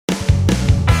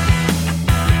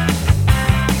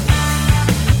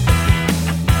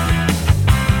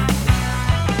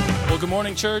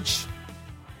morning, church.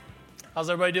 How's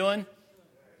everybody doing?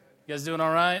 You guys doing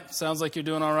all right? Sounds like you're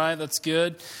doing all right. That's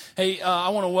good. Hey, I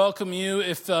want to welcome you.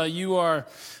 If you are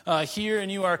here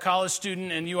and you are a college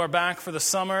student and you are back for the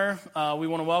summer, we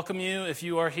want to welcome you. If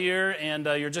you are here and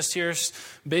you're just here,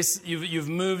 you've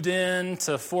moved in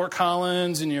to Fort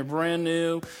Collins and you're brand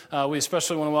new, we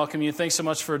especially want to welcome you. Thanks so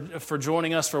much for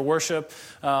joining us for worship.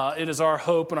 It is our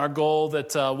hope and our goal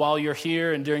that while you're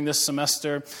here and during this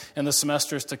semester and the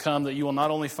semesters to come, that you will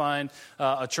not only find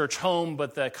a church home,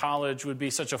 but that college would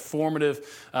be such a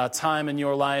formative time in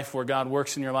your life where God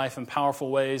works in your life in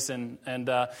powerful ways. And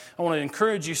I want to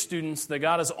encourage you, students, that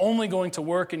God is only going to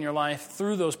work in your life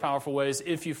through those powerful ways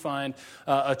if you find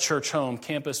a church home.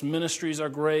 Campus ministries are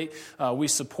great. We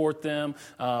support them.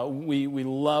 We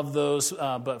love those.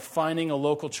 But finding a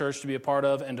local church to be a part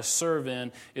of and to serve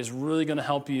in is really going to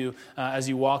help you as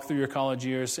you walk through your college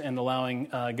years and allowing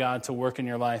God to work in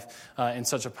your life in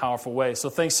such a powerful way. So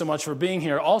thanks so much for being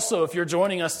here. Also, if you're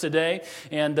joining us today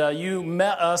and you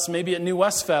met us maybe at New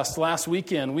West Fest last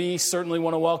weekend, we certainly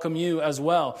want to welcome you as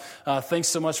well. Thanks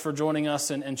so much for joining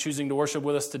us and choosing to worship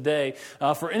with us today.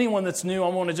 For anyone that's new, I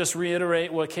want to just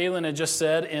reiterate what Kaylin had just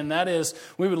said, and that is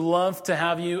we would love to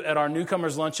have you at our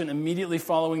newcomers luncheon immediately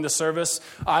following the service.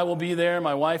 I will be there.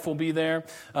 My wife will be there.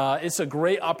 It's a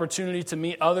great opportunity to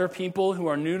meet other people who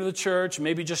are new to the church,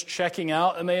 maybe just checking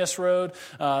out Emmaus Road.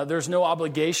 There's no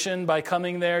obligation by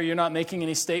coming there. You're not making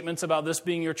any statements about this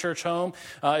being your church home.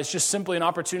 It's just simply an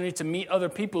opportunity to meet other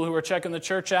people who are checking the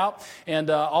church out. And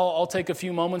I'll take a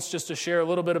few moments just to share a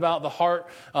little bit about the heart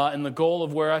and the goal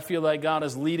of where I feel like God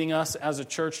is leading us as a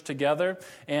church together.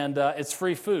 And it's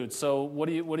free food. So what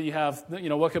do you have?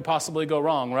 What could possibly go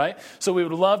wrong, right? So we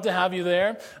would love to have you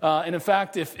there. And in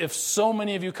fact, if so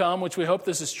many of you come, which we hope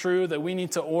this is true, that we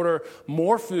need to order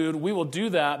more food, we will do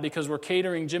that because we're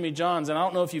catering Jimmy John's. And I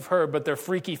don't know if you've heard, but they're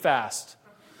freaky fast.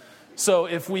 So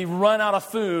if we run out of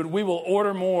food, we will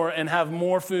order more and have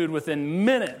more food within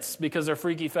minutes because they're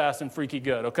freaky fast and freaky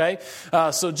good, okay?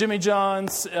 So Jimmy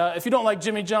John's, if you don't like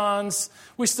Jimmy John's,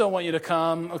 we still want you to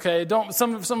come, okay?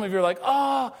 Some of you are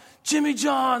like, Jimmy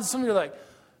John's. Some of you are like,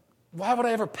 why would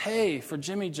I ever pay for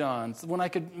Jimmy John's when I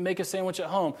could make a sandwich at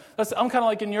home? I'm kind of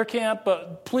like in your camp,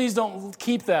 but please don't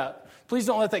keep that. Please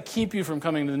don't let that keep you from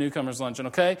coming to the newcomers luncheon,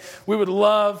 okay? We would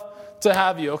love to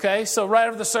have you, okay? So right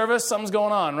after the service, something's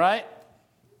going on, right?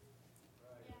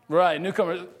 Right,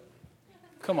 newcomers.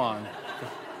 Come on.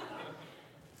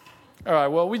 All right,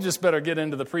 well, we just better get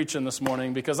into the preaching this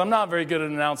morning because I'm not very good at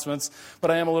announcements, but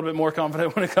I am a little bit more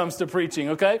confident when it comes to preaching,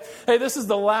 okay? Hey, this is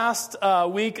the last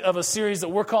week of a series that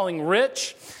we're calling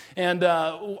Rich. And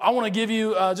I want to give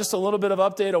you just a little bit of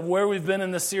update of where we've been in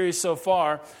this series so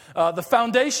far. The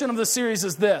foundation of the series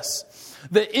is this.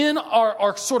 That in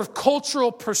our sort of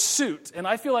cultural pursuit, and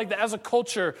I feel like that as a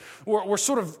culture, we're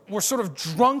sort of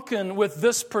drunken with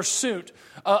this pursuit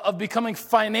of becoming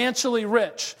financially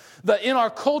rich. That in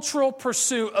our cultural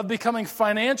pursuit of becoming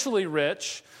financially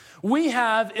rich, we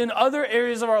have in other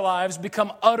areas of our lives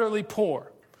become utterly poor.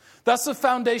 That's the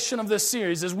foundation of this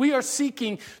series, is we are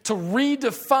seeking to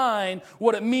redefine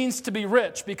what it means to be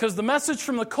rich, because the message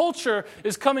from the culture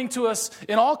is coming to us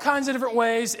in all kinds of different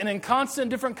ways and in constant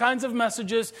different kinds of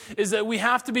messages, is that we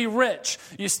have to be rich.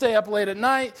 You stay up late at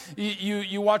night,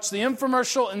 you watch the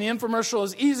infomercial, and the infomercial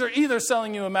is either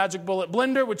selling you a magic bullet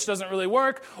blender, which doesn't really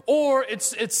work, or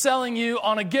it's selling you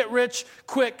on a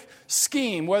get-rich-quick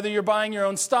scheme, whether you're buying your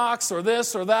own stocks or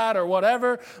this or that or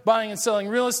whatever, buying and selling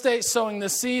real estate, sowing the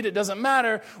seed, it doesn't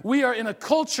matter. We are in a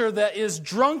culture that is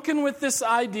drunken with this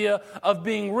idea of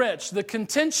being rich. The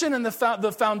contention and the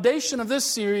foundation of this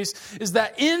series is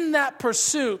that in that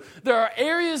pursuit, there are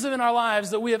areas in our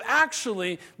lives that we have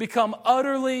actually become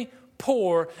utterly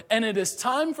poor, and it is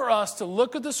time for us to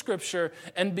look at the Scripture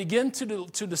and begin to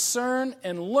discern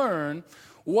and learn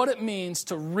what it means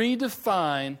to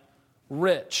redefine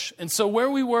rich. And so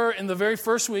where we were in the very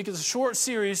first week, it's a short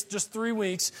series, just 3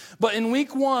 weeks, but in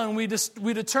week 1, we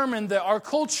determined that our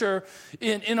culture,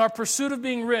 in our pursuit of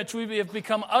being rich, we have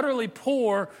become utterly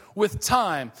poor with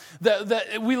time.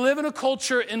 That we live in a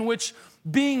culture in which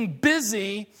being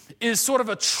busy is sort of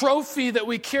a trophy that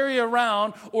we carry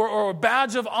around or a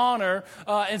badge of honor.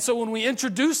 And so when we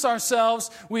introduce ourselves,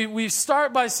 we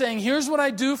start by saying, here's what I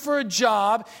do for a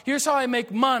job. Here's how I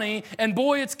make money. And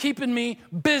boy, it's keeping me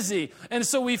busy. And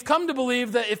so we've come to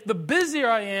believe that if the busier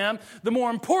I am, the more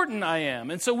important I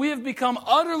am. And so we have become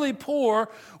utterly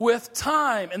poor with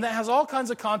time. And that has all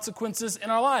kinds of consequences in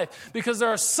our life. Because there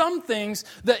are some things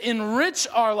that enrich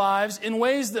our lives in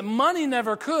ways that money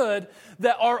never could,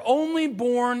 that are only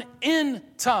born in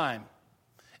time.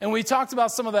 And we talked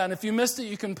about some of that. And if you missed it,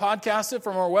 you can podcast it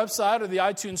from our website or the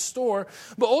iTunes store.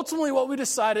 But ultimately what we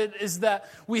decided is that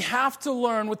we have to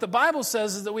learn, what the Bible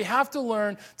says is that we have to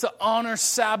learn to honor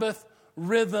Sabbath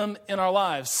rhythm in our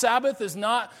lives. Sabbath is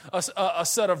not a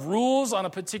set of rules on a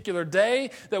particular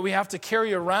day that we have to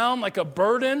carry around like a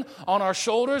burden on our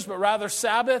shoulders, but rather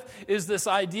Sabbath is this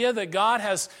idea that God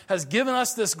has given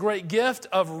us this great gift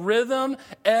of rhythm,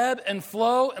 ebb, and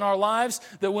flow in our lives,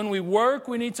 that when we work,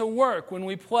 we need to work. When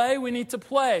we play, we need to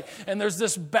play. And there's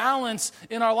this balance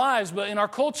in our lives. But in our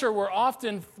culture, we're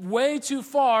often way too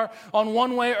far on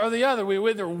one way or the other. We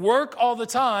either work all the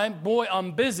time, boy,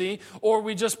 I'm busy, or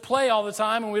we just play all the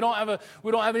time and we don't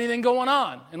have anything going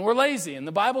on and we're lazy. And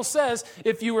the Bible says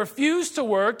if you refuse to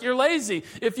work, you're lazy.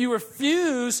 If you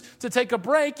refuse to take a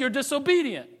break, you're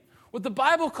disobedient. What the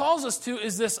Bible calls us to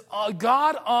is this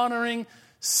God-honoring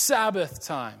Sabbath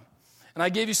time. And I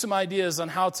gave you some ideas on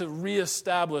how to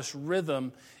reestablish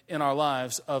rhythm in our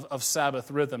lives of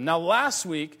Sabbath rhythm. Now, last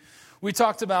week, we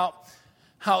talked about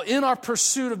how in our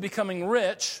pursuit of becoming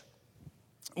rich,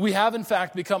 we have in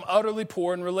fact become utterly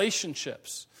poor in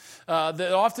relationships.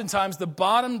 That oftentimes the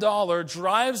bottom dollar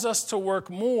drives us to work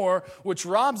more, which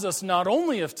robs us not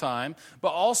only of time, but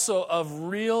also of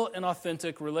real and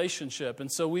authentic relationship. And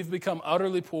so we've become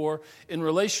utterly poor in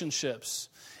relationships.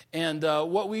 And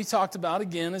what we talked about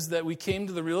again is that we came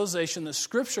to the realization that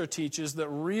Scripture teaches that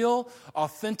real,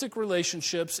 authentic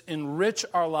relationships enrich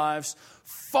our lives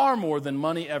far more than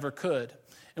money ever could.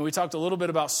 And we talked a little bit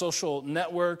about social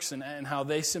networks and how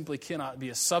they simply cannot be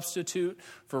a substitute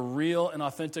for real and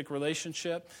authentic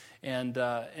relationship. And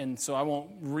so I won't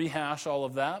rehash all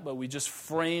of that, but we just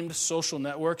framed social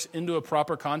networks into a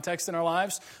proper context in our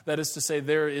lives. That is to say,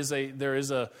 there is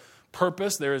a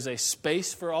purpose, there is a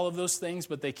space for all of those things,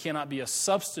 but they cannot be a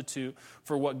substitute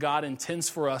for what God intends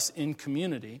for us in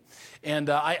community. And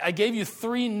I gave you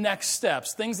 3 next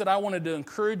steps, things that I wanted to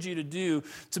encourage you to do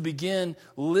to begin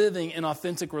living in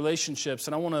authentic relationships.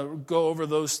 And I want to go over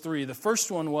those 3. The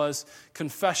first one was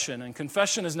confession. And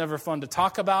confession is never fun to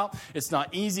talk about. It's not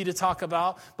easy to talk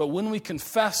about. But when we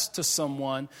confess to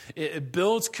someone, it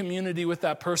builds community with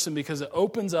that person because it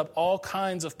opens up all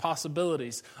kinds of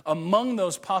possibilities. Among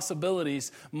those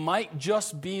possibilities might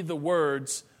just be the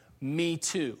words, "me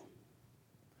too."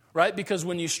 Right? Because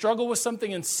when you struggle with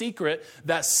something in secret,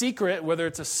 that secret, whether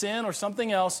it's a sin or something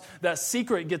else, that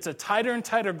secret gets a tighter and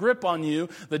tighter grip on you.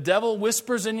 The devil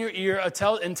whispers in your ear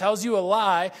and tells you a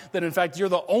lie that, in fact, you're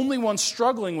the only one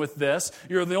struggling with this.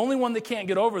 You're the only one that can't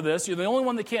get over this. You're the only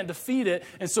one that can't defeat it.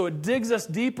 And so it digs us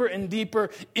deeper and deeper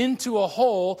into a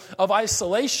hole of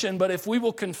isolation. But if we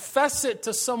will confess it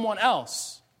to someone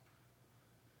else,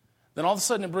 then all of a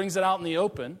sudden it brings it out in the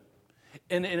open.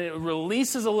 And it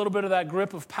releases a little bit of that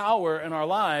grip of power in our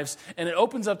lives, and it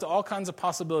opens up to all kinds of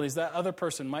possibilities. That other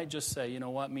person might just say, "You know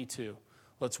what, me too.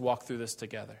 Let's walk through this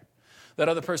together." That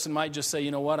other person might just say,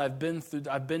 "You know what, I've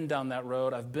been down that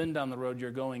road. I've been down the road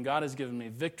you're going. God has given me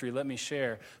victory. Let me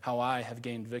share how I have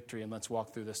gained victory, and let's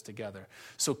walk through this together."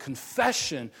 So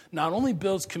confession not only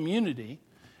builds community,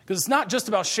 because it's not just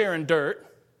about sharing dirt,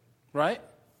 right?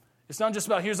 It's not just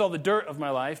about here's all the dirt of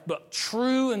my life, but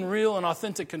true and real and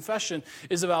authentic confession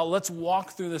is about let's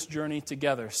walk through this journey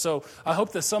together. So I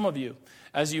hope that some of you,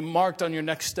 as you marked on your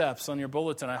next steps on your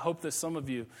bulletin, I hope that some of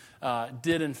you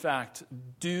did in fact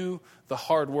do the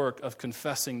hard work of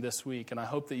confessing this week. And I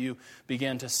hope that you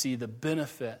began to see the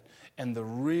benefit and the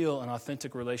real and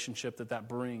authentic relationship that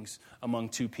brings among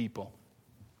two people.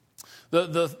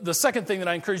 The second thing that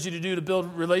I encourage you to do to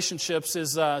build relationships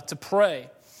is to pray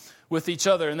with each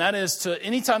other. And that is to,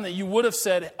 anytime that you would have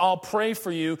said, "I'll pray for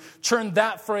you," turn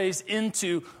that phrase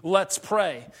into, "let's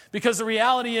pray." Because the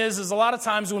reality is a lot of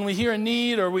times when we hear a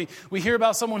need or we hear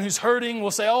about someone who's hurting, we'll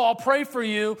say, "Oh, I'll pray for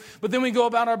you." But then we go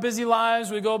about our busy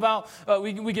lives. We go about,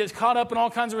 we get caught up in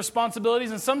all kinds of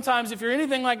responsibilities. And sometimes if you're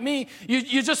anything like me,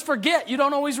 you just forget. You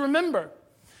don't always remember.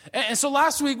 And so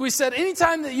last week we said,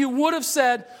 anytime that you would have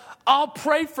said, "I'll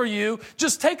pray for you,"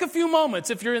 just take a few moments.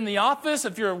 If you're in the office,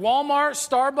 if you're at Walmart,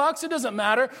 Starbucks, it doesn't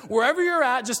matter. Wherever you're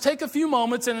at, just take a few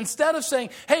moments. And instead of saying,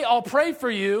 "Hey, I'll pray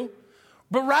for you,"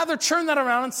 but rather turn that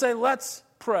around and say, "Let's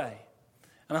pray."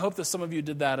 And I hope that some of you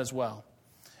did that as well.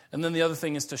 And then the other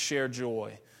thing is to share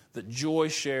joy. that joy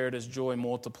shared is joy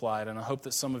multiplied. And I hope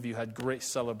that some of you had great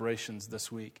celebrations this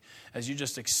week as you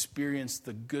just experienced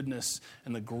the goodness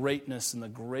and the greatness and the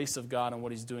grace of God and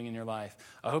what He's doing in your life.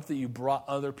 I hope that you brought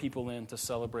other people in to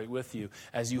celebrate with you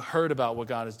as you heard about what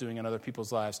God is doing in other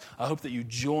people's lives. I hope that you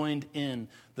joined in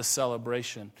the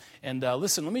celebration. And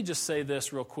listen, let me just say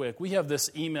this real quick. We have this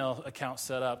email account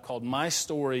set up called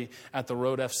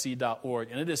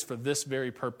mystory@theroadfc.org, and it is for this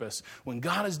very purpose. When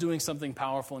God is doing something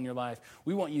powerful in your life,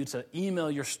 we want you to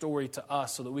email your story to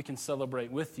us so that we can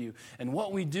celebrate with you. And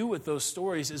what we do with those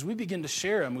stories is we begin to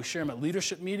share them. We share them at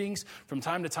leadership meetings. From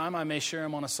time to time, I may share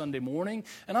them on a Sunday morning,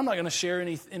 and I'm not going to share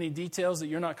any details that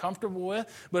you're not comfortable with.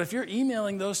 But if you're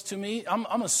emailing those to me,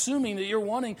 I'm assuming that you're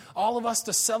wanting all of us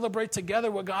to celebrate together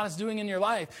what God is doing in your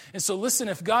life. And so listen,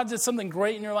 if God did something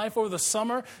great in your life over the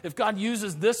summer, if God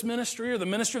uses this ministry or the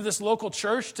ministry of this local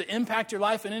church to impact your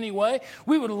life in any way,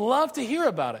 we would love to hear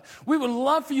about it. We would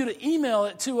love for you to email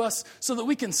it to us so that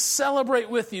we can celebrate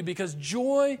with you, because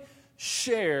joy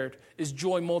shared is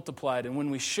joy multiplied. And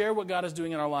when we share what God is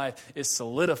doing in our life, it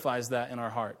solidifies that in our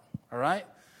heart. All right?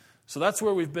 So that's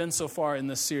where we've been so far in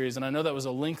this series. And I know that was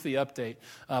a lengthy update,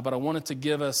 but I wanted to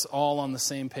give us all on the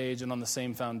same page and on the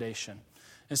same foundation.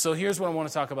 And so here's what I want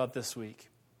to talk about this week.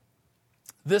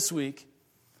 This week,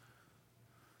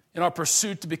 in our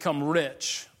pursuit to become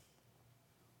rich,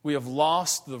 we have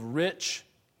lost the rich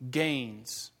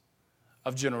gains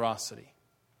of generosity.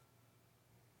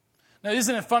 Now,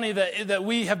 isn't it funny that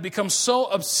we have become so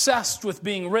obsessed with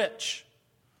being rich?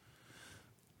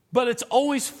 But it's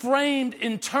always framed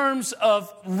in terms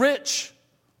of rich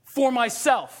for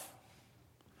myself,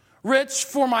 rich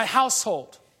for my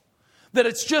household. That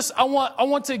it's just, I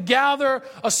want to gather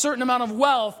a certain amount of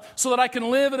wealth so that I can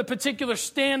live at a particular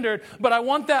standard, but I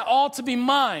want that all to be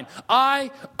mine.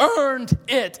 I earned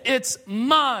it. It's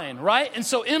mine, right? And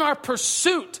so in our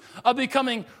pursuit of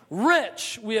becoming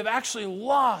rich, we have actually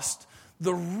lost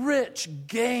the rich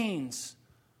gains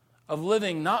of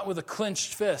living not with a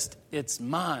clenched fist, it's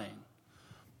mine,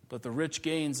 but the rich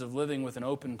gains of living with an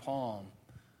open palm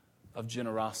of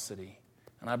generosity.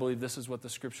 And I believe this is what the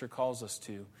Scripture calls us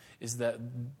to, is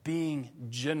that being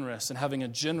generous and having a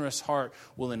generous heart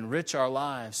will enrich our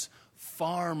lives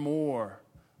far more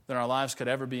than our lives could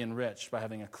ever be enriched by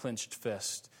having a clenched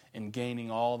fist and gaining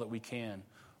all that we can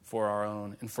for our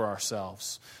own and for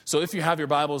ourselves. So if you have your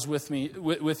Bibles with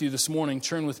you this morning,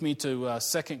 turn with me to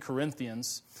 2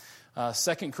 Corinthians.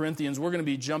 2 Corinthians, we're going to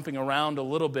be jumping around a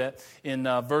little bit in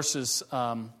verses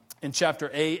in chapter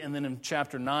 8 and then in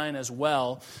chapter 9 as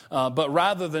well. But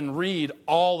rather than read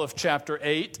all of chapter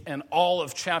 8 and all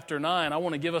of chapter 9, I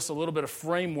want to give us a little bit of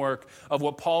framework of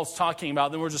what Paul's talking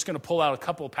about. Then we're just going to pull out a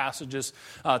couple of passages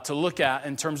to look at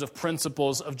in terms of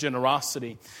principles of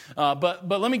generosity. But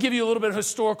let me give you a little bit of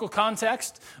historical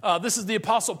context. This is the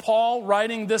Apostle Paul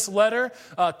writing this letter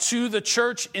to the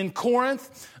church in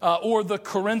Corinth, or the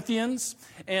Corinthians.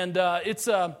 And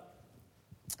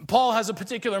Paul has a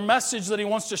particular message that he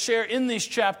wants to share in these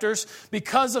chapters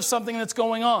because of something that's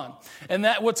going on. And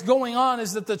that what's going on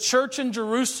is that the church in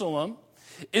Jerusalem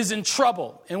is in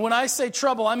trouble. And when I say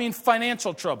trouble, I mean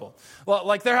financial trouble. Well,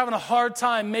 like they're having a hard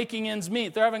time making ends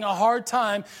meet. They're having a hard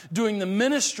time doing the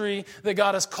ministry that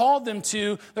God has called them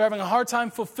to. They're having a hard time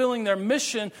fulfilling their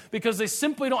mission because they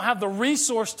simply don't have the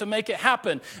resource to make it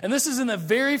happen. And this is in the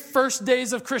very first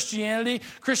days of Christianity.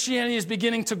 Christianity is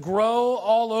beginning to grow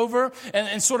all over.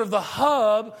 And sort of the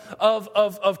hub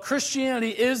of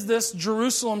Christianity is this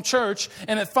Jerusalem church.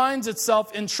 And it finds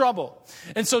itself in trouble.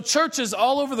 And so churches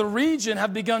all over the region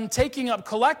have begun taking up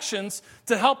collections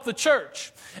to help the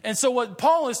church. And so what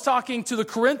Paul is talking to the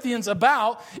Corinthians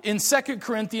about in 2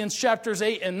 Corinthians chapters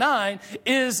 8 and 9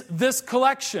 is this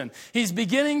collection. He's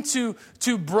beginning to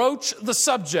broach the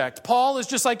subject. Paul is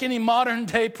just like any modern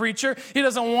day preacher. He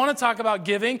doesn't want to talk about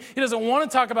giving. He doesn't want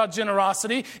to talk about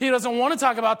generosity. He doesn't want to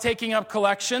talk about taking up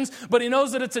collections, but he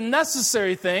knows that it's a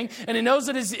necessary thing. And he knows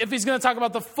that if he's going to talk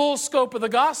about the full scope of the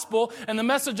gospel and the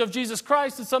message of Jesus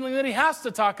Christ, it's something that he has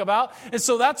to talk about. And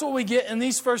so that's what we get in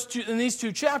these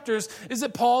two chapters, is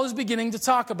that Paul is beginning to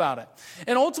talk about it.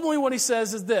 And ultimately what he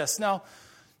says is this. Now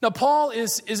Paul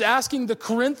is asking the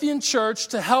Corinthian church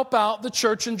to help out the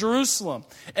church in Jerusalem.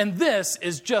 And this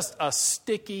is just a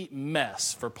sticky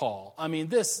mess for Paul. I mean,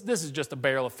 this is just a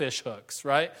barrel of fish hooks,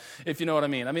 right? If you know what I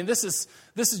mean. I mean, this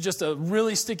is just a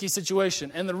really sticky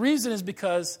situation. And the reason is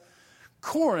because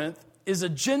Corinth is a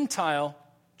Gentile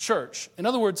church. In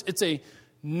other words, it's a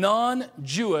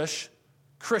non-Jewish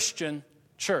Christian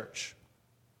church.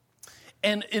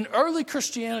 And in early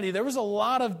Christianity, there was a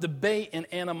lot of debate and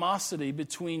animosity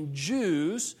between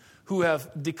Jews who have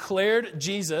declared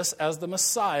Jesus as the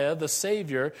Messiah, the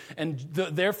Savior, and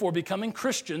therefore becoming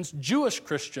Christians, Jewish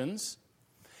Christians,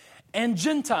 and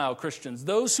Gentile Christians,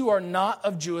 those who are not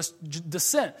of Jewish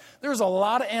descent. There's a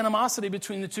lot of animosity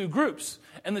between the two groups.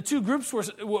 And the two groups were,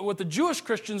 what the Jewish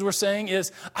Christians were saying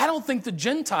is, I don't think the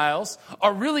Gentiles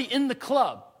are really in the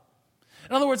club.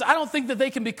 In other words, I don't think that they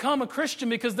can become a Christian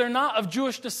because they're not of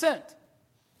Jewish descent.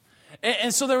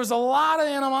 And so there was a lot of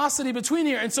animosity between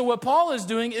here. And so what Paul is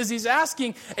doing is he's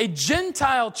asking a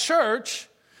Gentile church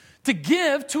to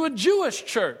give to a Jewish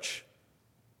church.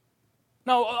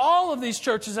 Now, all of these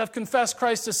churches have confessed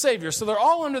Christ as Savior, so they're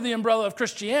all under the umbrella of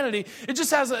Christianity. It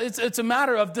just has it's a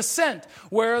matter of descent.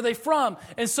 Where are they from?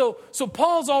 And so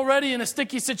Paul's already in a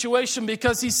sticky situation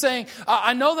because he's saying,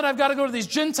 I know that I've got to go to these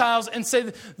Gentiles and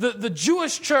say the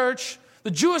Jewish church, the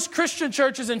Jewish Christian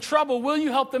church is in trouble. Will you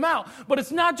help them out? But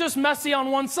it's not just messy on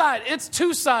one side. It's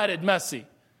two-sided messy.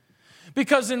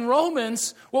 Because in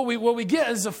Romans, what we get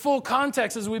is a full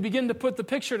context as we begin to put the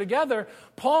picture together.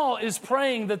 Paul is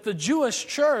praying that the Jewish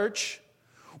church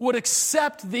would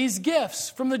accept these gifts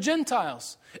from the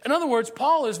Gentiles. In other words,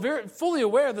 Paul is very fully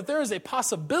aware that there is a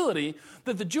possibility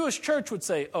that the Jewish church would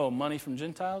say, oh, money from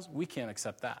Gentiles? We can't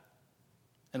accept that.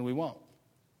 And we won't.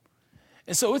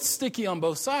 And so it's sticky on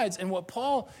both sides. And what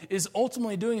Paul is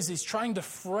ultimately doing is he's trying to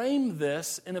frame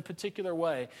this in a particular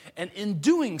way. And in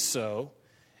doing so,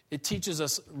 it teaches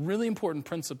us really important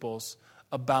principles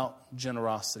about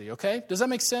generosity, okay? Does that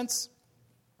make sense?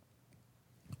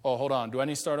 Oh, hold on. Do I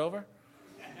need to start over?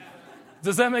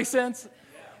 Does that make sense?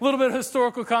 A little bit of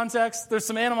historical context. There's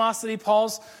some animosity.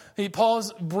 Paul's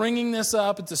bringing this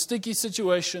up. It's a sticky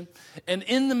situation. And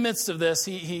in the midst of this,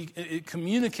 he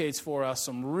communicates for us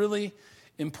some really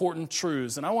important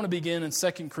truths. And I want to begin in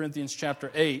 2 Corinthians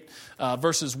chapter 8,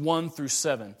 verses 1 through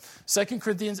 7. 2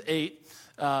 Corinthians 8,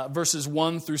 verses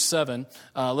 1 through 7.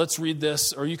 Let's read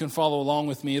this, or you can follow along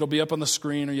with me. It'll be up on the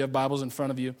screen, or you have Bibles in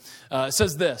front of you. It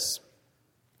says this,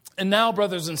 "And now,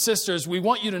 brothers and sisters, we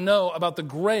want you to know about the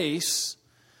grace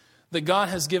that God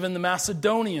has given the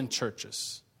Macedonian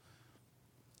churches.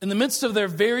 In the midst of their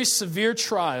very severe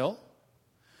trial,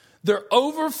 their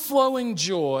overflowing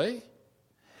joy,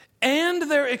 and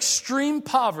their extreme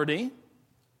poverty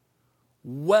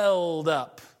welled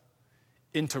up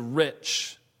into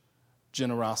rich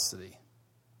generosity."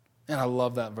 And I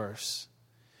love that verse.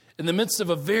 In the midst of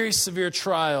a very severe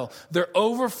trial, their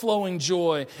overflowing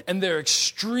joy and their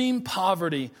extreme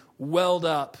poverty welled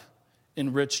up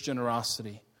in rich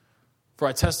generosity. For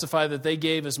I testify that they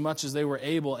gave as much as they were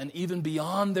able, and even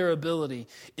beyond their ability,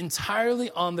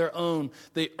 entirely on their own.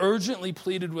 They urgently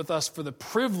pleaded with us for the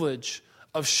privilege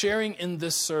of sharing in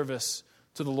this service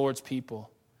to the Lord's people.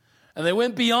 And they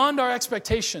went beyond our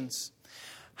expectations.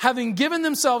 Having given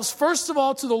themselves first of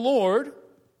all to the Lord,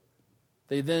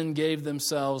 they then gave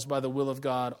themselves by the will of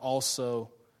God also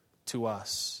to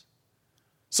us.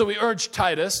 So we urge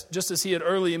Titus, just as he had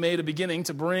early made a beginning,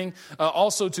 to bring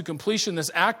also to completion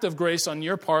this act of grace on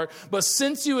your part. But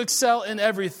since you excel in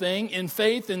everything, in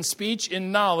faith, in speech,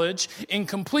 in knowledge, in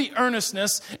complete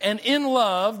earnestness, and in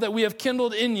love that we have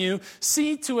kindled in you,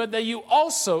 see to it that you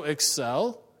also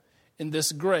excel in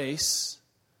this grace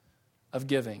of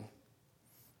giving.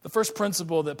 The first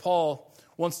principle that Paul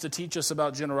wants to teach us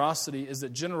about generosity is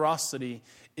that generosity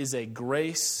is a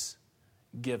grace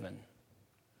given.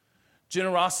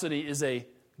 Generosity is a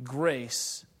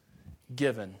grace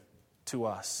given to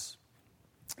us.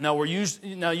 Now,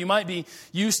 you might be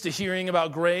used to hearing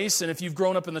about grace, and if you've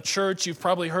grown up in the church, you've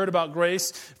probably heard about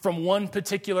grace from one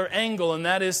particular angle, and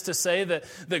that is to say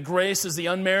that grace is the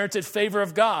unmerited favor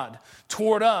of God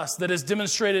toward us that is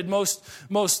demonstrated most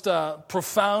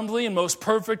profoundly and most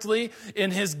perfectly in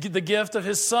the gift of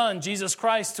His Son, Jesus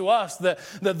Christ, to us. That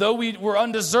though we were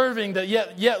undeserving, that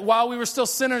yet while we were still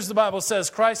sinners, the Bible says,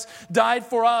 Christ died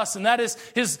for us, and that is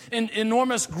His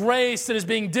enormous grace that is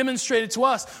being demonstrated to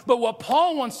us. But what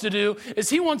Paul wants to do is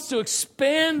he wants to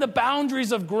expand the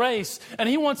boundaries of grace, and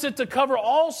he wants it to cover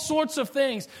all sorts of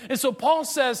things. And so Paul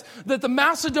says that the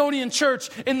Macedonian church,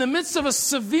 in the midst of a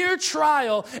severe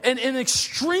trial and in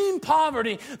extreme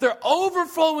poverty, their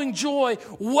overflowing joy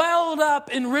welled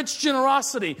up in rich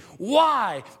generosity.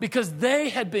 Why? Because they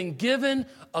had been given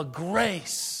a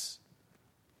grace.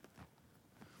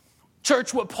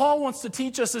 Church, what Paul wants to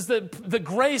teach us is that the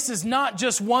grace is not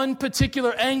just one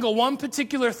particular angle, one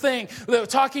particular thing. They're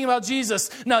talking about Jesus.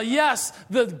 Now, yes,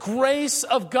 the grace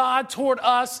of God toward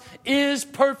us is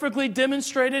perfectly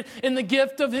demonstrated in the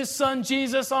gift of His Son,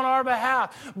 Jesus, on our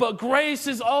behalf. But grace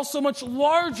is also much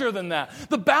larger than that.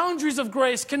 The boundaries of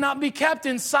grace cannot be kept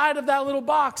inside of that little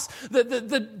box.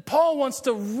 That Paul wants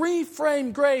to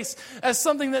reframe grace as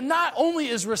something that not only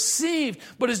is received,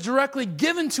 but is directly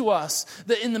given to us,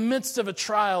 that in the midst of a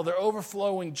trial, their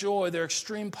overflowing joy, their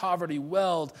extreme poverty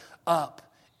welled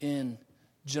up in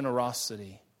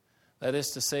generosity. That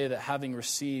is to say that having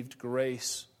received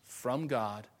grace from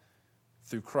God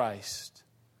through Christ,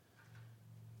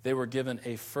 they were given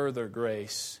a further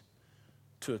grace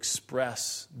to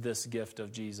express this gift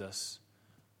of Jesus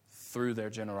through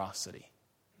their generosity.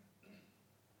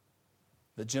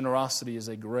 The generosity is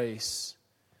a grace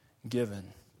given.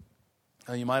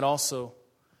 Now, you might also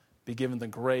be given the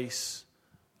grace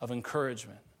of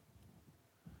encouragement.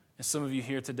 And some of you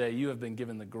here today, you have been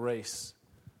given the grace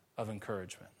of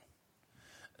encouragement.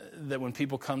 That when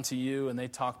people come to you and they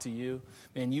talk to you,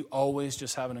 man, you always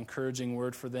just have an encouraging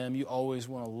word for them. You always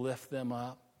want to lift them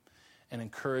up and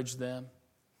encourage them.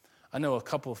 I know a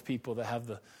couple of people that have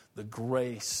the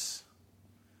grace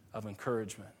of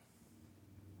encouragement.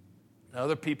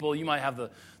 Other people, you might have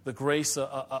the grace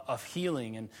of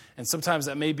healing. And sometimes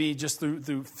that may be just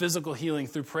through physical healing,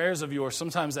 through prayers of yours.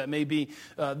 Sometimes that may be,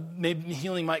 maybe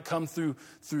healing might come through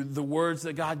the words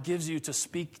that God gives you to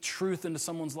speak truth into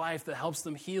someone's life that helps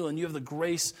them heal. And you have the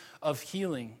grace of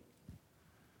healing.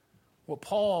 What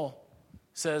Paul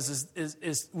says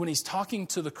is when he's talking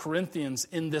to the Corinthians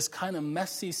in this kind of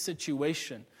messy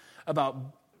situation about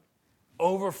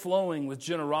overflowing with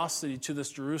generosity to this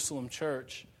Jerusalem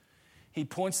church, he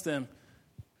points them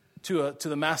to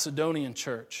the Macedonian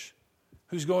church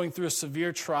who's going through a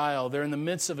severe trial. They're in the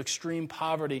midst of extreme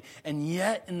poverty, and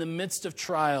yet in the midst of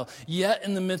trial, yet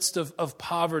in the midst of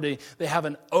poverty, they have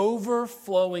an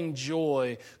overflowing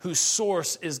joy whose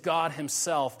source is God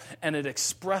Himself, and it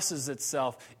expresses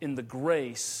itself in the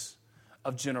grace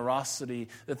of generosity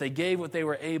that they gave what they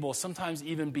were able, sometimes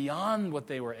even beyond what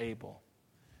they were able,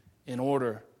 in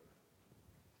order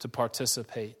to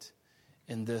participate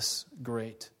in this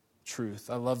great truth.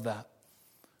 I love that.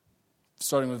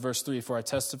 Starting with verse 3, for I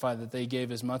testify that they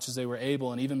gave as much as they were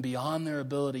able, and even beyond their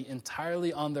ability,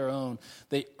 entirely on their own.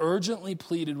 They urgently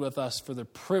pleaded with us for the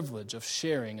privilege of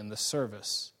sharing in the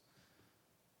service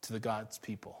to the God's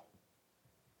people.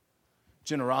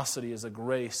 Generosity is a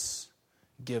grace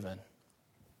given.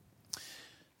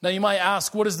 Now you might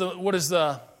ask, what is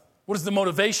the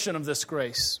motivation of this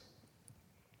grace?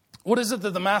 What is it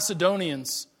that the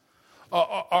Macedonians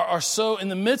are so, in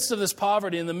the midst of this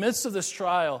poverty, in the midst of this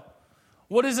trial,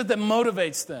 what is it that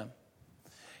motivates them?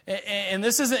 And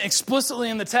this isn't explicitly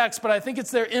in the text, but I think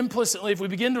it's there implicitly. If we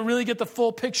begin to really get the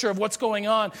full picture of what's going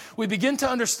on, we begin to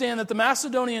understand that the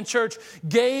Macedonian church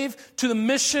gave to the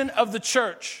mission of the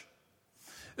church.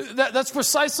 That's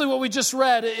precisely what we just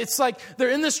read. It's like they're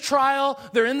in this trial,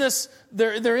 they're in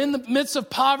the midst of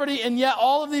poverty, and yet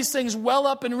all of these things well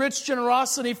up in rich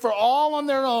generosity for all on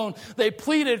their own. They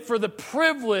pleaded for the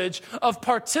privilege of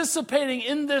participating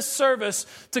in this service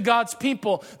to God's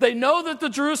people. They know that the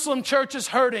Jerusalem church is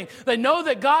hurting. They know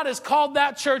that God has called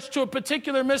that church to a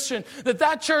particular mission,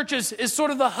 that church is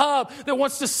sort of the hub that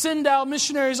wants to send out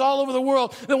missionaries all over the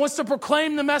world, that wants to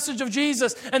proclaim the message of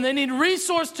Jesus, and they need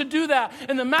resource to do that.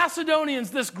 And the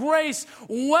Macedonians, this grace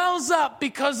wells up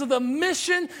because of the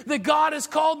mission that God has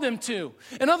called them to.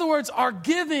 In other words, our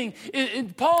giving,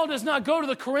 Paul does not go to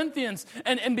the Corinthians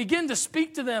and begin to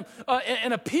speak to them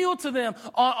and appeal to them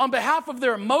on behalf of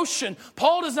their emotion.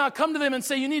 Paul does not come to them and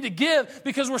say, you need to give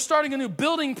because we're starting a new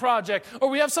building project or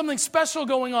we have something special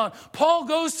going on. Paul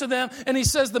goes to them and he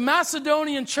says, the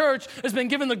Macedonian church has been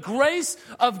given the grace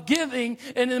of giving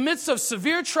in the midst of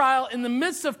severe trial, in the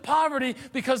midst of poverty,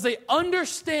 because they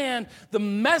understand the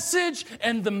message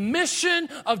and the mission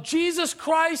of Jesus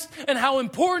Christ and how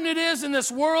important it is in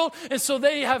this world. And so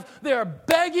they are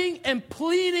begging and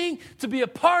pleading to be a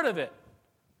part of it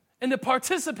and to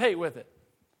participate with it.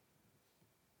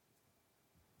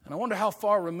 And I wonder how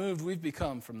far removed we've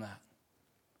become from that.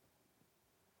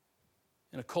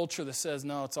 In a culture that says,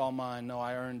 no, it's all mine. No,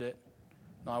 I earned it.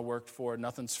 No, I worked for it.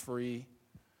 Nothing's free.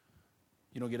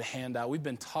 You don't get a handout. We've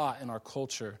been taught in our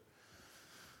culture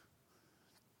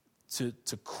to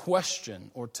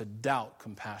question or to doubt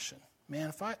compassion. Man,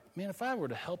 if I were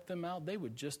to help them out, they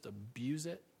would just abuse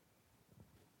it.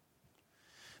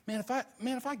 Man,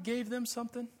 if I gave them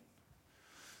something,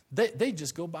 they'd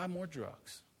just go buy more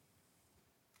drugs.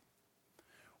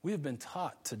 We have been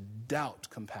taught to doubt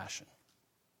compassion.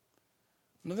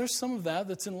 Now, there's some of that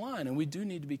that's in line, and we do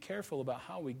need to be careful about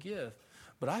how we give.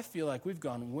 But I feel like we've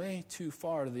gone way too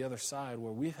far to the other side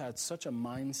where we've had such a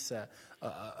mindset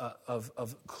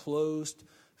of closed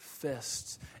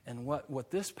fists. And what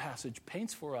this passage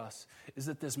paints for us is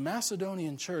that this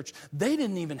Macedonian church, they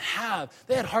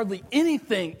had hardly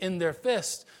anything in their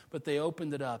fist, but they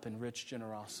opened it up in rich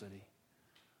generosity.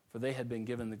 For they had been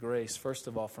given the grace, first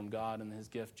of all, from God and his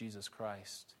gift, Jesus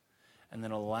Christ. And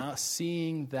then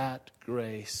seeing that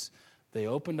grace, they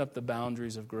opened up the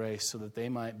boundaries of grace so that they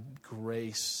might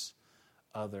grace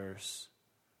others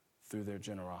through their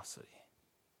generosity.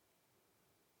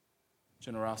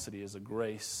 Generosity is a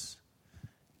grace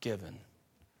given.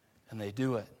 And they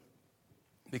do it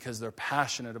because they're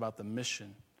passionate about the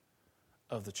mission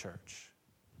of the church.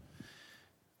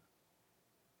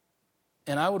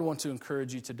 And I would want to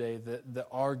encourage you today that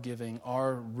our giving,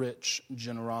 our rich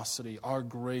generosity, our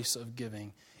grace of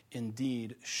giving,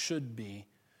 indeed should be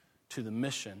to the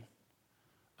mission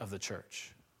of the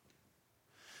church.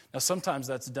 Now, sometimes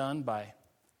that's done by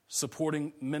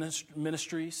supporting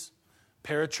ministries,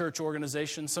 parachurch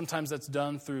organizations. Sometimes that's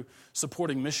done through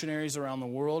supporting missionaries around the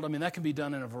world. I mean, that can be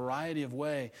done in a variety of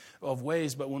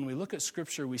ways. But when we look at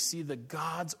Scripture, we see that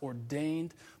God's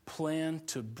ordained plan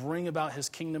to bring about his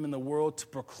kingdom in the world, to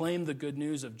proclaim the good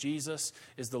news of Jesus,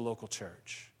 is the local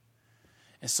church.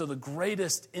 And so the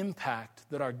greatest impact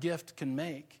that our gift can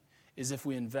make is if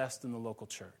we invest in the local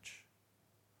church.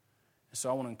 And so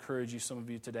I want to encourage you, some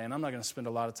of you today, and I'm not going to spend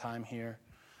a lot of time here,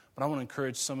 but I want to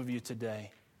encourage some of you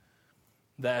today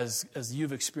that as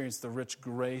you've experienced the rich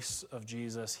grace of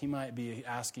Jesus, he might be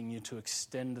asking you to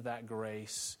extend that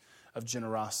grace of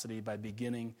generosity by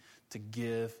beginning to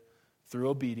give, through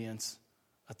obedience,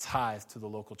 a tithe to the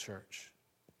local church.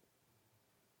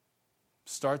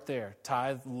 Start there.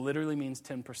 Tithe literally means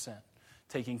 10%.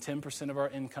 Taking 10% of our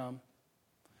income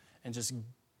and just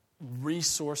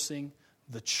resourcing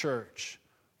the church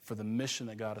for the mission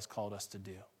that God has called us to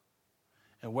do.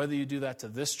 And whether you do that to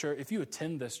this church, if you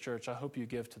attend this church, I hope you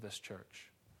give to this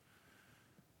church.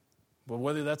 But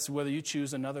whether you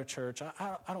choose another church,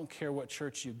 I don't care what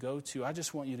church you go to. I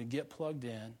just want you to get plugged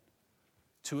in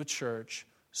to a church,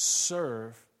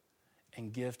 serve,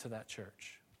 and give to that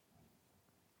church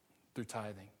through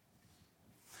tithing.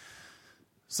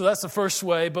 So that's the first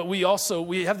way, but we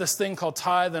have this thing called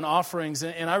tithe and offerings,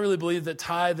 and I really believe that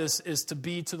tithe is to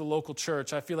be to the local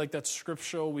church. I feel like that's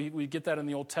scriptural. We get that in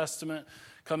the Old Testament.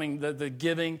 The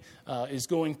giving is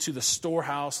going to the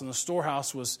storehouse, and the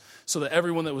storehouse was so that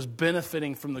everyone that was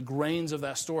benefiting from the grains of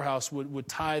that storehouse would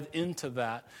tithe into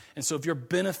that. And so if you're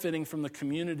benefiting from the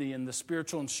community and the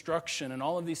spiritual instruction and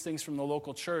all of these things from the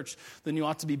local church, then you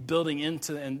ought to be building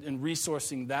into and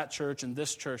resourcing that church and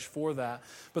this church for that.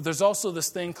 But there's also this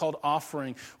thing called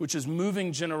offering, which is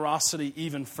moving generosity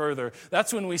even further.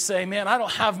 That's when we say, man, I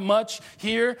don't have much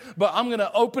here, but I'm going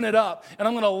to open it up, and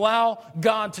I'm going to allow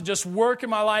God to just work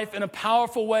in my life in a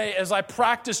powerful way as I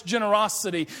practice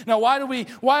generosity. Now,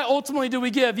 why ultimately do we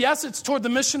give? Yes, it's toward the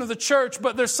mission of the church,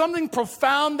 but there's something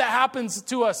profound that happens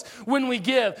to us when we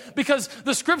give, because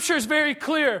the scripture is very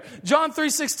clear. John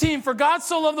 3:16, for God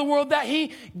so loved the world that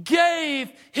he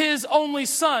gave his only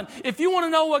son. If you want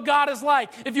to know what God is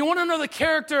like, if you want to know the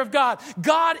character of God,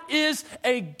 God is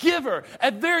a giver.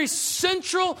 And very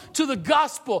central to the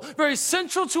gospel, very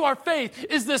central to our faith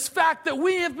is this fact that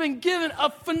we have been given a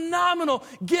phenomenal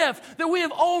gift, that we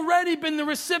have already been the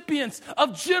recipients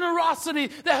of generosity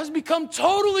that has become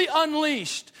totally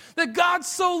unleashed. That God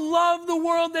so loved the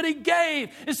world that he gave.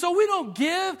 And so we don't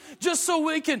give just so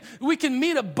we can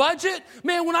meet a budget.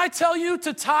 Man, when I tell you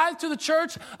to tithe to the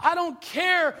church, I don't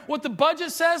care what the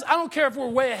budget says. I don't care if we're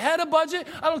way ahead of budget.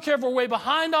 I don't care if we're way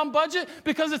behind on budget,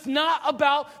 because it's not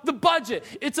about the budget.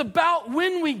 It's about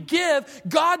when we give,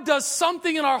 God does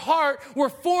something in our heart. We're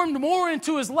formed more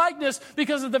into his likeness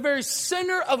because of the very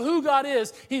center of who God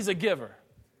is. He's a giver.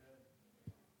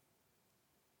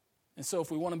 And so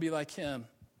if we want to be like him,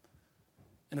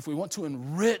 and if we want to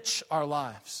enrich our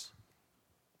lives,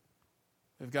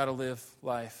 we've got to live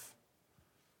life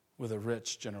with a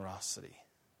rich generosity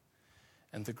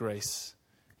and the grace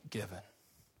given.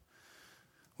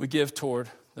 We give toward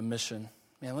the mission.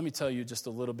 Man, let me tell you just a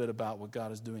little bit about what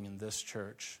God is doing in this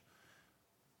church.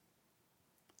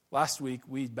 Last week,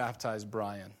 we baptized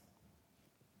Brian.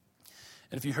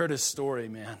 And if you heard his story,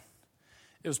 man,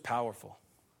 it was powerful.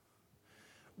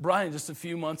 Brian, just a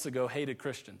few months ago, hated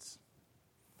Christians.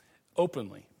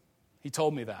 Openly. He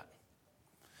told me that.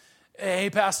 Hey,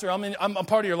 Pastor, I'm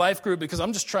part of your life group because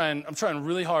I'm trying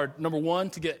really hard. Number one,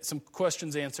 to get some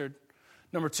questions answered.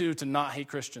 Number two, to not hate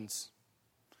Christians.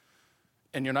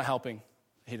 And you're not helping.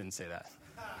 He didn't say that.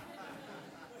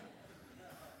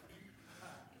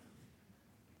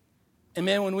 And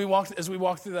man, as we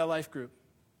walked through that life group,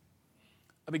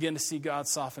 I began to see God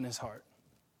soften his heart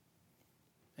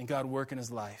and God work in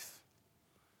his life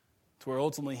to where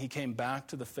ultimately he came back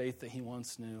to the faith that he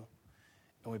once knew,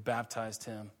 and we baptized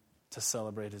him to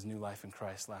celebrate his new life in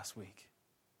Christ last week.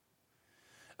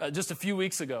 Just a few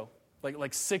weeks ago,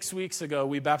 like 6 weeks ago,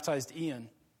 we baptized Ian.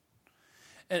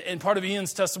 And part of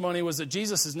Ian's testimony was that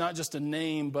Jesus is not just a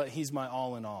name, but he's my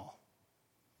all in all.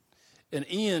 And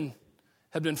Ian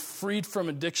had been freed from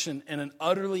addiction and an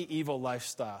utterly evil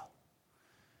lifestyle.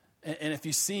 And if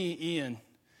you see Ian,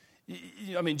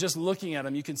 just looking at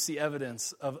him, you can see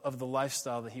evidence of the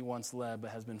lifestyle that he once led,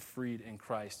 but has been freed in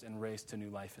Christ and raised to new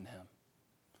life in him.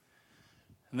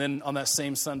 And then on that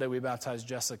same Sunday, we baptized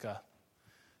Jessica,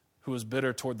 who was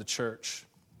bitter toward the church,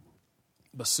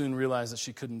 but soon realized that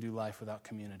she couldn't do life without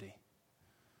community.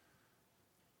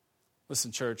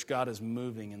 Listen, church, God is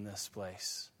moving in this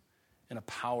place in a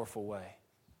powerful way.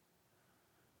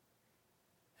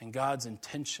 And God's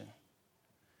intention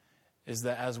is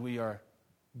that as we are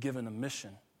given a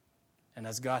mission, and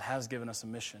as God has given us a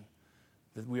mission,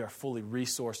 that we are fully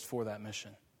resourced for that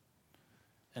mission.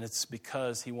 And it's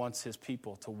because he wants his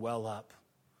people to well up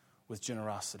with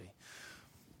generosity.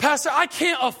 Pastor, I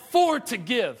can't afford to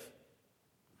give.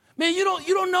 Man, you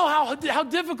don't know how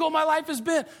difficult my life has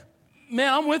been.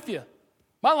 Man, I'm with you.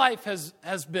 My life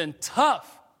has been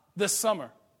tough this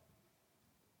summer.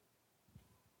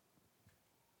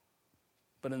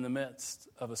 But in the midst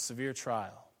of a severe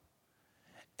trial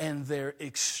and their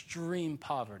extreme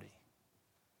poverty,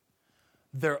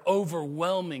 their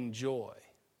overwhelming joy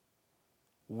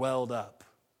welled up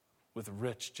with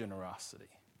rich generosity.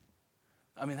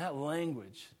 I mean, that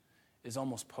language is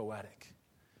almost poetic.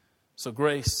 So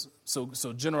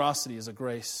generosity is a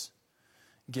grace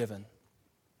given.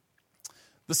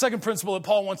 The second principle that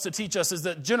Paul wants to teach us is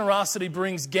that generosity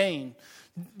brings gain.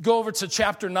 Go over to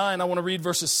chapter 9. I want to read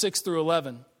verses 6 through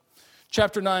 11.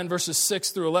 Chapter 9, verses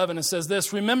 6 through 11. It says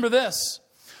this: remember this,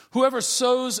 whoever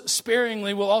sows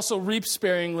sparingly will also reap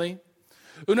sparingly.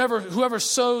 Whoever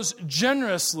sows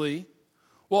generously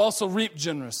will also reap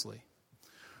generously.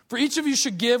 For each of you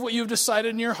should give what you have decided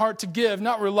in your heart to give,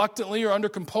 not reluctantly or under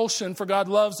compulsion, for God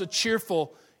loves a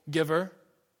cheerful giver.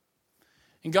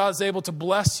 And God is able to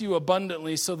bless you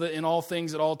abundantly so that in all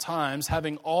things at all times,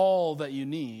 having all that you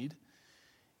need,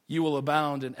 you will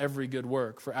abound in every good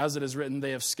work. For as it is written,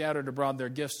 they have scattered abroad their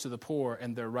gifts to the poor,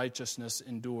 and their righteousness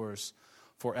endures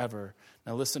forever.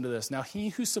 Now listen to this. Now he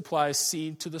who supplies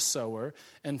seed to the sower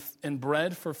and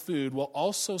bread for food will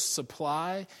also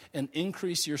supply and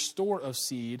increase your store of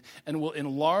seed and will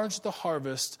enlarge the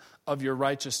harvest of your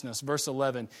righteousness. Verse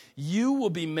 11, you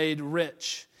will be made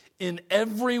rich in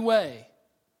every way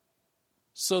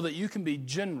so that you can be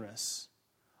generous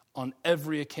on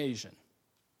every occasion.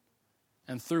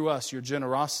 And through us, your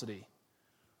generosity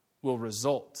will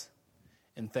result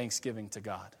in thanksgiving to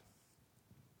God.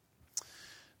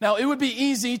 Now, it would be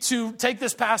easy to take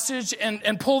this passage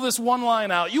and pull this one line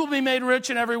out. You will be made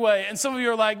rich in every way. And some of you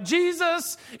are like,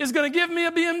 Jesus is going to give me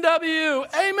a BMW.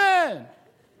 Amen.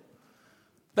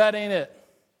 That ain't it.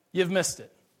 You've missed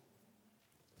it.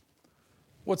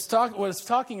 What it's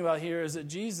talking about here is that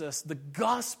Jesus, the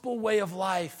gospel way of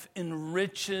life,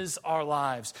 enriches our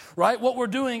lives, right? What we're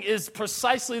doing is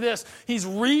precisely this. He's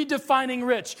redefining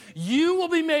rich. You will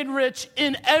be made rich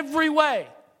in every way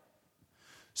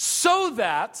so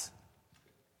that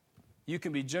you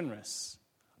can be generous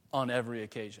on every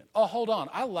occasion. Oh, hold on.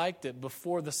 I liked it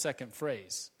before the second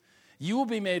phrase. You will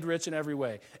be made rich in every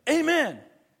way. Amen.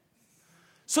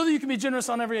 So that you can be generous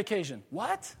on every occasion.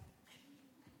 What?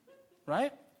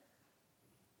 Right?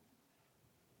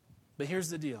 But here's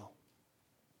the deal.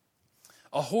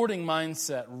 A hoarding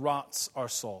mindset rots our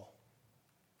soul.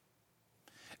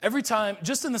 Every time,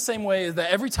 just in the same way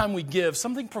that every time we give,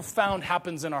 something profound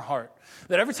happens in our heart.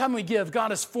 That every time we give,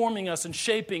 God is forming us and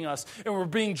shaping us, and we're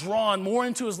being drawn more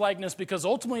into His likeness because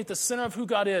ultimately at the center of who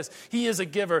God is, He is a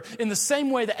giver. In the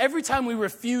same way that every time we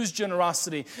refuse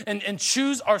generosity and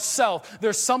choose ourselves,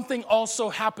 there's something also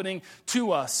happening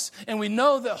to us. And we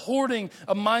know that hoarding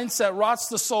a mindset rots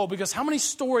the soul because how many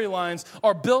storylines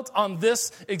are built on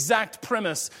this exact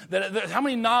premise? That how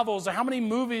many novels or how many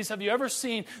movies have you ever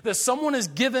seen that someone is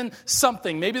given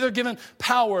something? Maybe they're given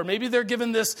power. Maybe they're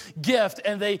given this gift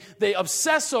and they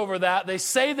obsess over that. They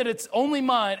say that it's only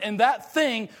mine, and that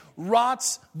thing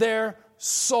rots their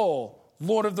soul.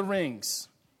 Lord of the Rings,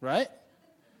 right?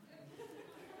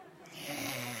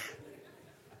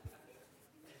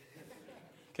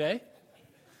 Okay?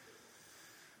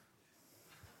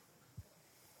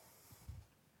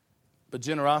 But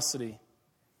generosity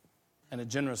and a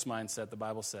generous mindset, the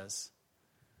Bible says,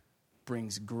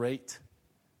 brings great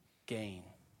gain.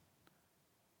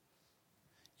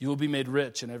 You will be made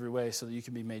rich in every way so that you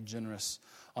can be made generous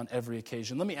on every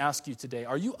occasion. Let me ask you today,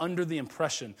 are you under the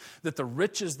impression that the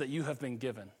riches that you have been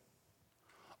given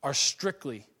are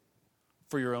strictly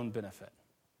for your own benefit?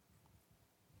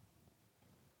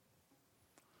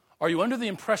 Are you under the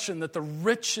impression that the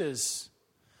riches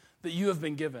that you have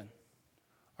been given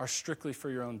are strictly for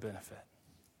your own benefit?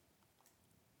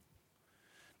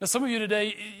 Now, some of you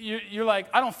today, you're like,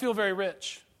 I don't feel very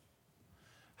rich.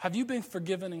 Have you been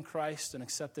forgiven in Christ and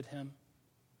accepted Him?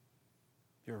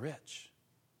 You're rich.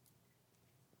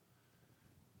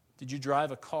 Did you drive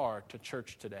a car to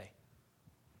church today?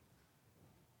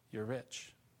 You're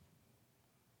rich.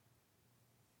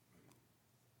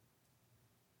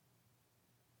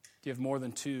 Do you have more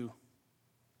than 2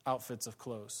 outfits of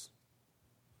clothes?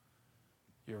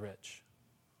 You're rich.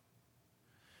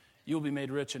 You will be made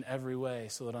rich in every way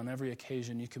so that on every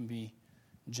occasion you can be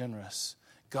generous.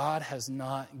 God has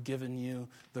not given you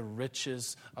the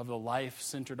riches of the life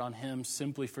centered on Him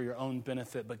simply for your own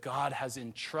benefit, but God has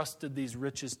entrusted these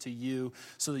riches to you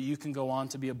so that you can go on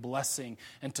to be a blessing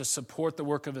and to support the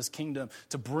work of His kingdom,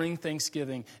 to bring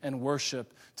thanksgiving and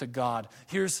worship to God.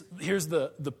 Here's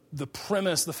the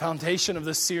premise, the foundation of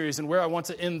this series, and where I want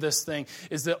to end this thing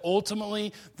is that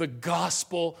ultimately the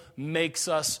gospel makes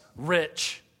us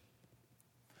rich.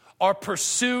 Our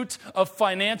pursuit of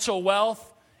financial wealth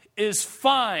is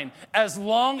fine as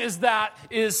long as that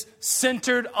is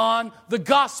centered on the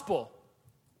gospel.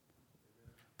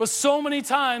 But so many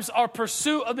times our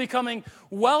pursuit of becoming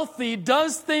wealthy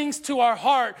does things to our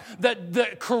heart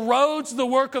that corrodes the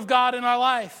work of God in our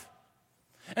life.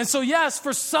 And so yes,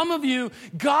 for some of you,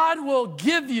 God will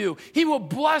give you, He will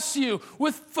bless you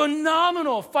with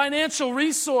phenomenal financial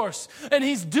resource. And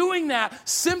He's doing that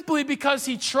simply because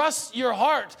He trusts your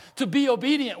heart to be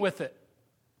obedient with it.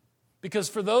 Because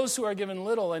for those who are given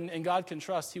little and God can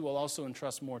trust, He will also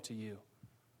entrust more to you.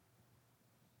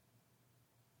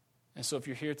 And so if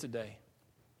you're here today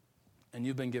and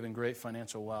you've been given great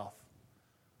financial wealth,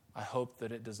 I hope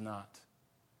that it does not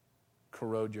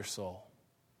corrode your soul.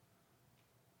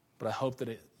 But I hope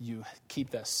that you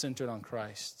keep that centered on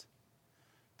Christ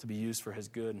to be used for His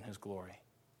good and His glory.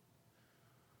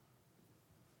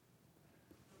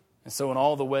 And so in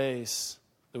all the ways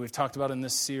that we've talked about in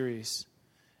this series,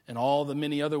 and all the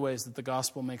many other ways that the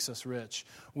gospel makes us rich,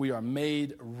 we are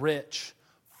made rich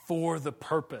for the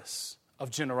purpose of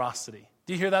generosity.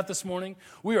 Do you hear that this morning?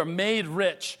 We are made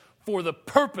rich for the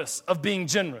purpose of being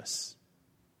generous,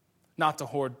 not to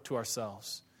hoard to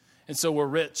ourselves. And so we're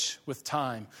rich with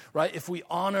time, right? If we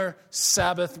honor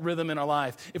Sabbath rhythm in our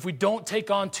life, if we don't take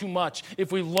on too much,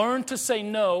 if we learn to say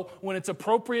no when it's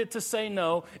appropriate to say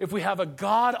no, if we have a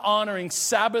God-honoring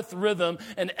Sabbath rhythm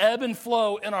and ebb and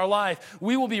flow in our life,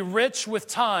 we will be rich with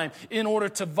time in order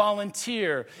to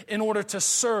volunteer, in order to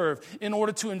serve, in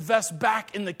order to invest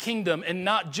back in the kingdom and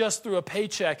not just through a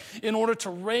paycheck, in order to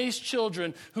raise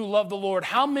children who love the Lord.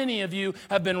 How many of you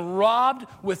have been robbed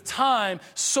with time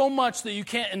so much that you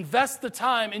can't invest the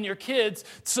time in your kids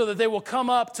so that they will come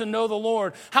up to know the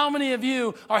Lord? How many of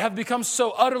you have become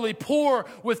so utterly poor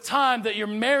with time that your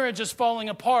marriage is falling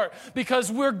apart?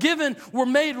 Because we're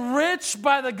made rich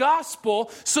by the gospel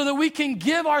so that we can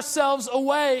give ourselves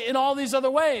away in all these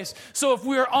other ways. So if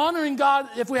we are honoring God,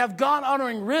 if we have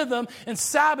God-honoring rhythm and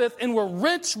Sabbath and we're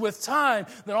rich with time,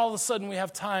 then all of a sudden we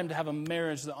have time to have a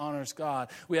marriage that honors God.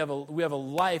 We have a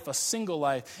life, a single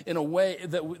life, in a way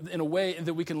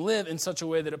that we can live in such a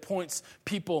way that it points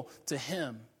people to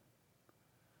Him.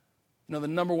 You know, the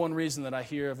number one reason that I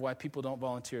hear of why people don't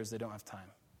volunteer is they don't have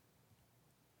time.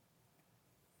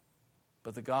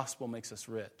 But the gospel makes us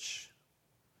rich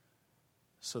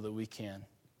so that we can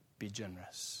be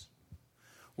generous.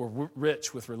 We're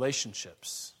rich with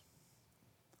relationships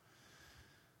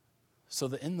so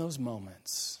that in those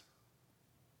moments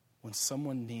when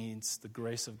someone needs the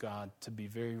grace of God to be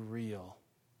very real,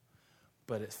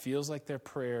 but it feels like their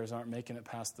prayers aren't making it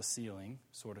past the ceiling,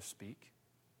 so to speak,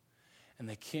 and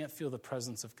they can't feel the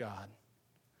presence of God,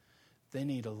 they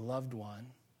need a loved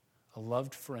one, a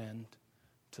loved friend,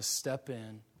 to step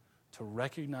in, to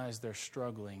recognize they're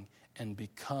struggling, and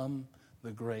become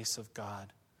the grace of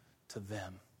God to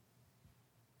them.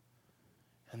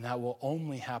 And that will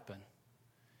only happen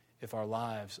if our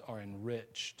lives are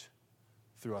enriched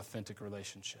through authentic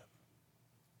relationship.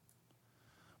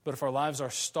 But if our lives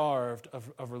are starved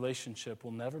of relationship,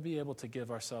 we'll never be able to give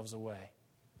ourselves away.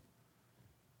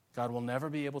 God will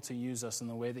never be able to use us in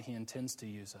the way that He intends to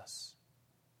use us.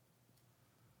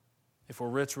 If we're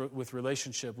rich with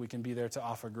relationship, we can be there to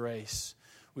offer grace.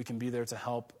 We can be there to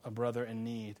help a brother in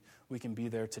need. We can be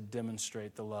there to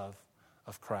demonstrate the love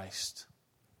of Christ.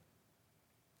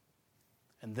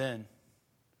 And then,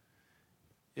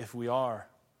 if we are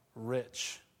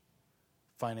rich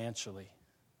financially,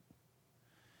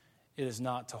 it is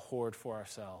not to hoard for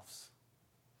ourselves,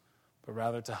 but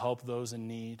rather to help those in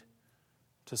need,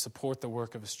 to support the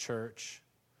work of His church,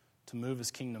 to move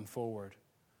His kingdom forward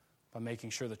by making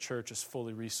sure the church is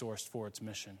fully resourced for its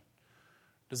mission.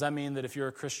 Does that mean that if you're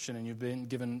a Christian and you've been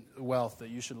given wealth that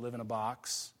you should live in a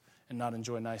box and not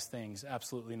enjoy nice things?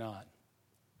 Absolutely not.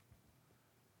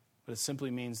 But it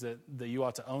simply means that you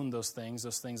ought to own those things.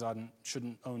 Those things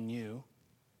shouldn't own you.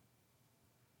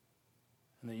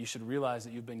 And that you should realize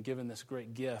that you've been given this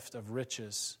great gift of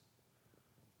riches.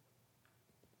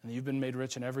 And that you've been made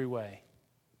rich in every way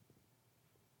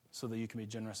so that you can be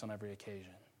generous on every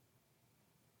occasion.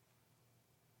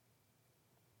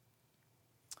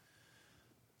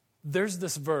 There's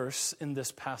this verse in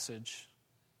this passage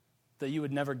that you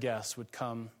would never guess would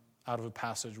come out of a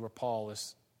passage where Paul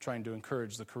is trying to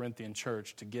encourage the Corinthian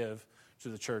church to give to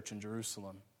the church in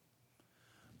Jerusalem.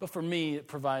 But for me, it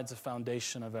provides a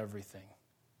foundation of everything.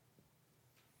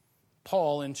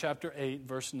 Paul, in chapter 8,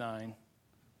 verse 9,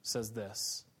 says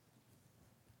this: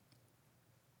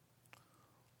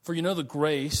 "For you know the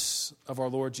grace of our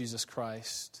Lord Jesus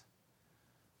Christ,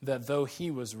 that though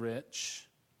He was rich,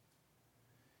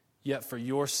 yet for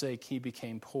your sake He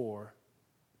became poor,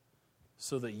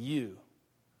 so that you,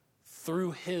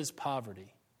 through His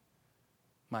poverty,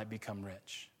 might become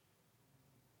rich."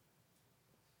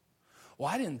 Well,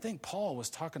 I didn't think Paul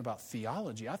was talking about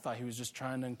theology. I thought he was just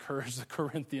trying to encourage the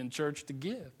Corinthian church to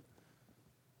give.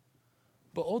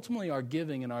 But ultimately, our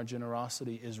giving and our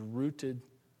generosity is rooted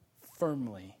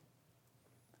firmly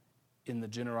in the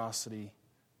generosity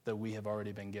that we have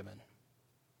already been given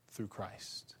through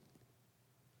Christ.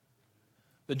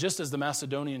 That just as the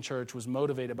Macedonian church was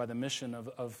motivated by the mission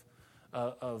of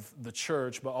the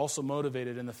church, but also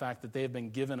motivated in the fact that they have been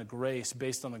given a grace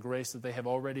based on the grace that they have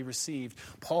already received,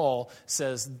 Paul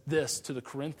says this to the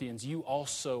Corinthians: you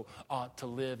also ought to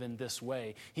live in this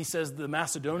way. He says the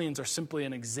Macedonians are simply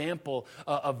an example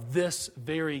of this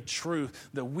very truth,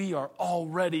 that we are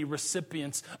already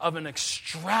recipients of an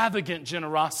extravagant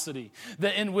generosity.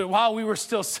 That while we were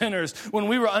still sinners, when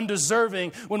we were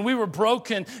undeserving, when we were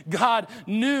broken, God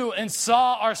knew and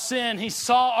saw our sin. He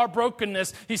saw our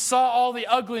brokenness. He saw all the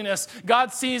ugliness.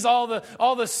 God sees all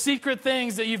the secret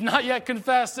things that you've not yet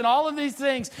confessed and all of these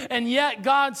things. And yet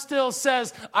God still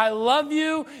says, I love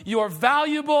you, you are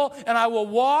valuable, and I will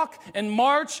walk and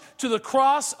march to the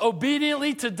cross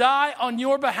obediently to die on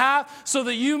your behalf so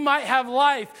that you might have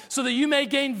life, so that you may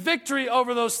gain victory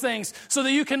over those things, so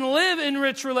that you can live in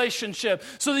rich relationship,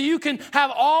 so that you can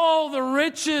have all the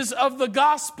riches of the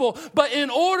gospel. But in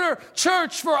order,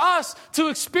 church, for us to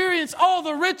experience all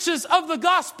the riches of the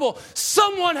gospel,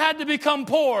 someone had to become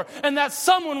poor, and that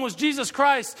someone was Jesus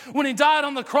Christ. When He died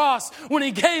on the cross, when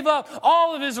He gave up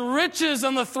all of His riches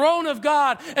on the throne of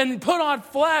God and put on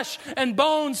flesh and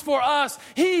bones for us,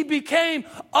 He became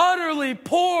utterly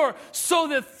poor so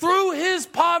that through His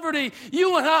poverty,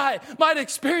 you and I might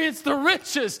experience the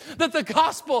riches that the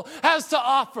gospel has to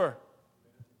offer.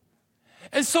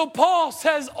 And so Paul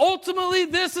says, ultimately,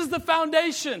 this is the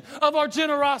foundation of our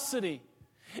generosity.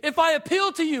 If I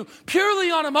appeal to you purely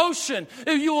on emotion,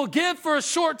 you will give for a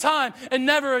short time and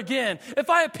never again. If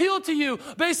I appeal to you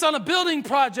based on a building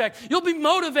project, you'll be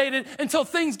motivated until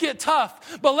things get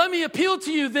tough. But let me appeal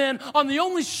to you then on the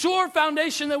only sure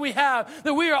foundation that we have,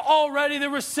 that we are already the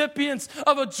recipients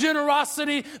of a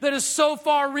generosity that is so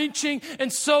far-reaching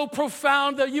and so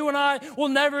profound that you and I will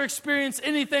never experience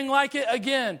anything like it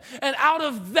again. And out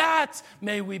of that,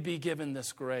 may we be given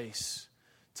this grace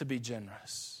to be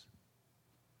generous.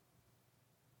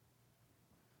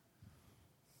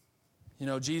 You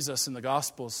know, Jesus in the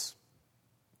Gospels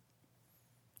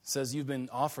says you've been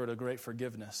offered a great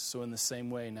forgiveness. So in the same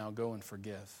way, now go and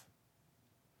forgive.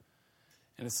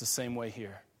 And it's the same way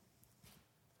here.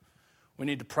 We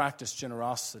need to practice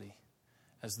generosity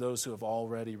as those who have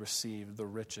already received the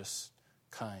richest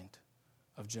kind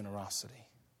of generosity.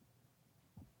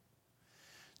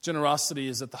 Generosity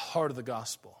is at the heart of the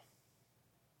gospel.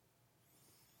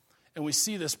 And we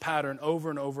see this pattern over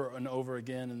and over and over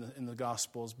again in the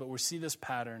Gospels. But we see this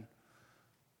pattern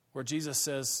where Jesus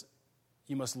says,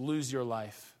 you must lose your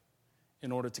life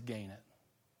in order to gain it.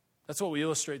 That's what we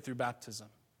illustrate through baptism.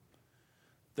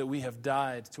 That we have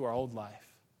died to our old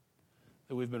life.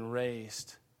 That we've been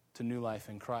raised to new life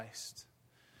in Christ.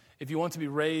 If you want to be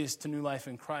raised to new life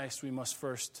in Christ, we must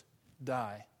first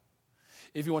die.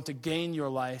 If you want to gain your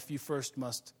life, you first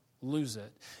must lose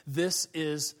it. This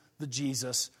is the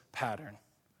Jesus pattern.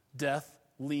 Death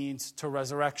leads to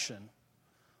resurrection.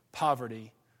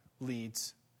 poverty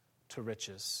leads to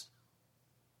riches.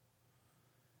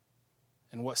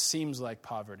 And what seems like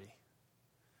poverty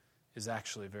is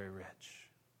actually very rich.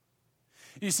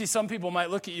 You see, some people might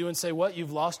look at you and say, what,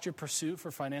 you've lost your pursuit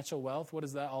for financial wealth? What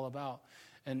is that all about?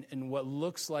 And what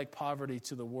looks like poverty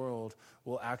to the world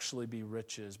will actually be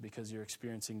riches because you're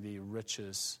experiencing the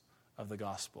riches of the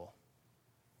gospel.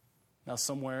 Now,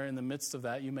 somewhere in the midst of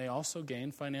that, you may also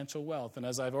gain financial wealth. And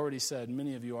as I've already said,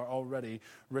 many of you are already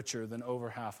richer than over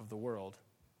half of the world.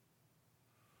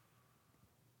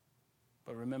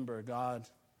 But remember, God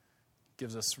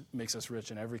makes us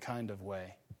rich in every kind of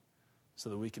way so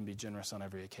that we can be generous on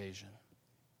every occasion.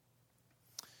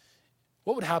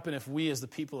 What would happen if we as the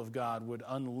people of God would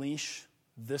unleash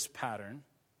this pattern,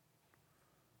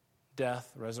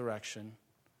 death, resurrection,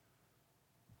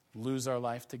 lose our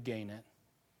life to gain it,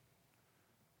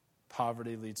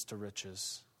 poverty leads to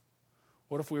riches?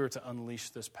 What if we were to unleash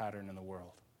this pattern in the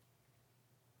world?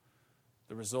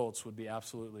 The results would be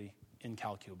absolutely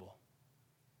incalculable.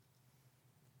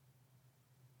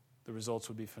 The results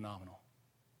would be phenomenal.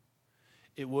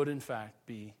 It would, in fact,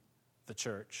 be the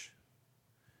church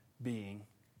being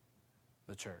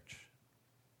the church.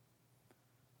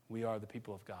 We are the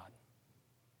people of God.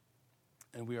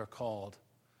 And we are called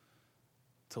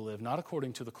to live not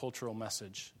according to the cultural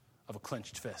message of a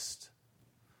clenched fist,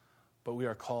 but we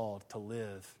are called to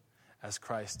live as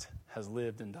Christ has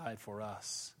lived and died for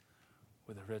us,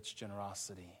 with a rich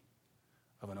generosity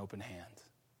of an open hand.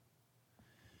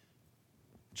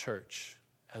 Church,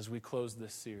 as we close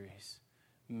this series,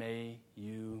 may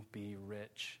you be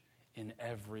rich in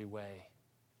every way,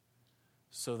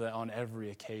 so that on every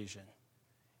occasion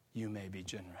you may be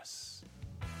generous.